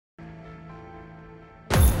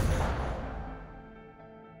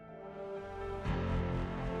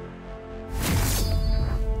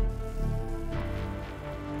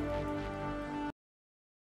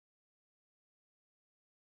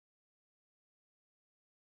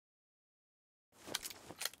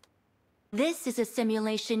This is a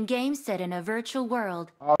simulation game set in a virtual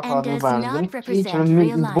world اعرف and does الموبايل not represent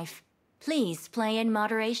real life. Please play in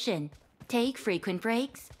moderation, take frequent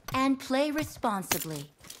breaks, and play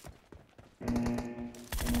responsibly.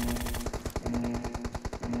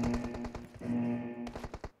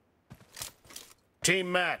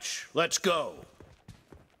 Team match, let's go.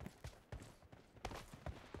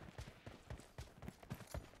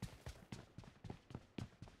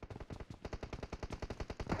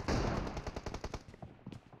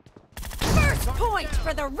 First point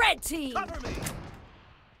for the red team. Cover me.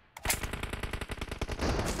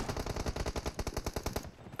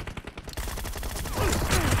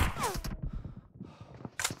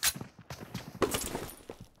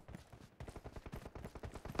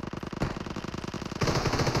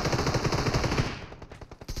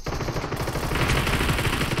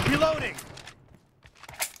 Reloading.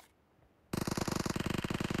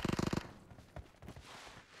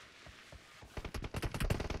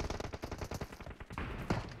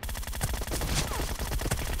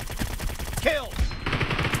 Kill.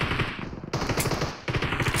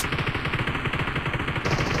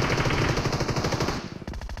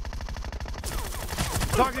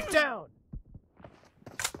 Target down.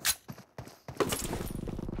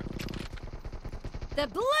 The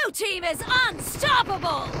blue team is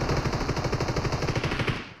unstoppable.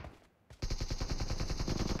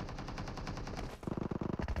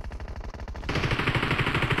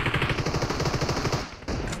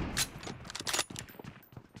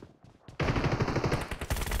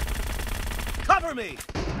 Cover me.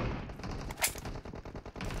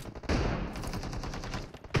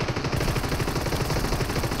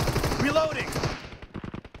 Reloading.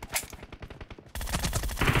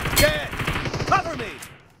 Dead. Cover me.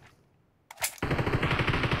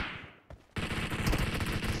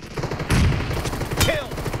 Kill.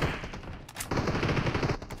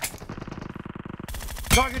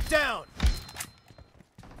 Target down.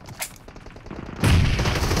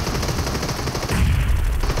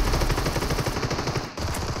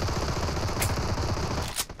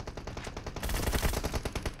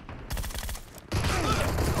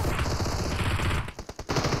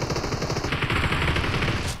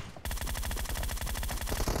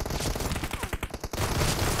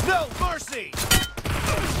 No mercy!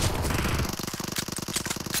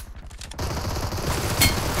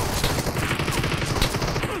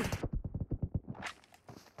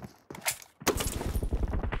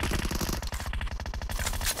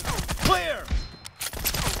 Clear!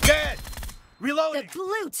 Dead! Reloading! The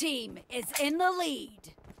blue team is in the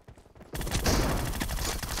lead.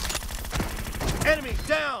 Enemy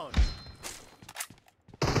down!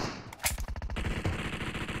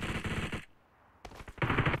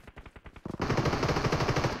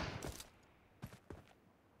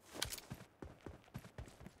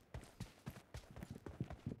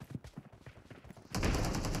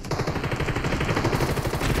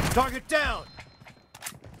 Target down!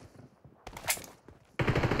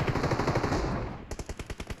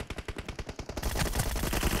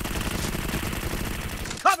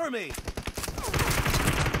 Cover me!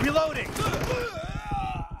 Reloading!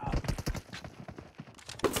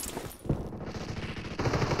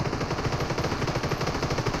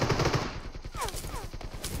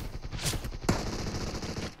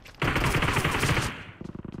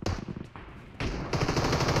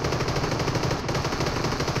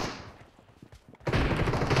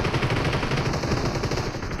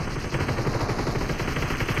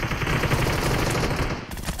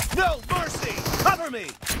 No mercy! Cover me!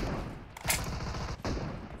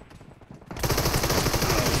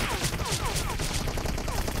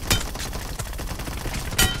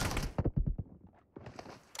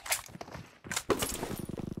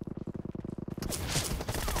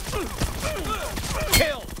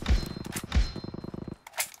 Kill!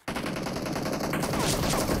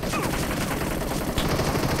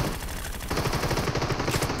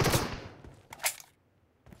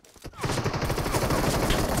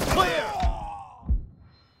 Clear!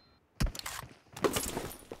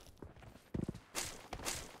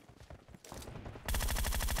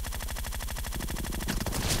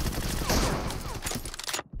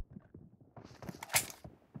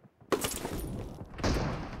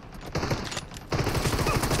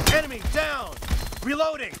 Enemy down!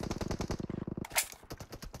 Reloading!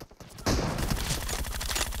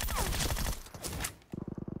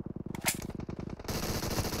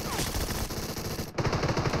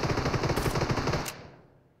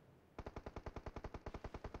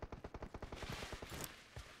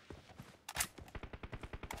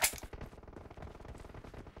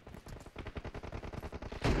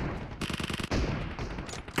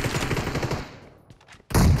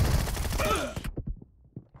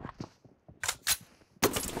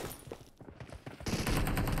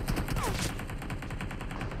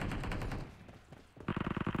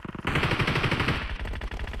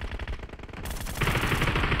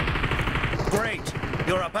 Great!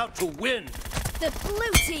 You're about to win! The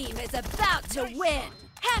blue team is about to win.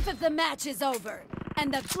 Half of the match is over,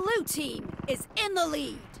 and the blue team is in the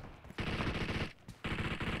lead.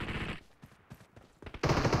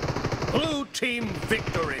 Blue team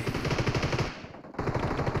victory!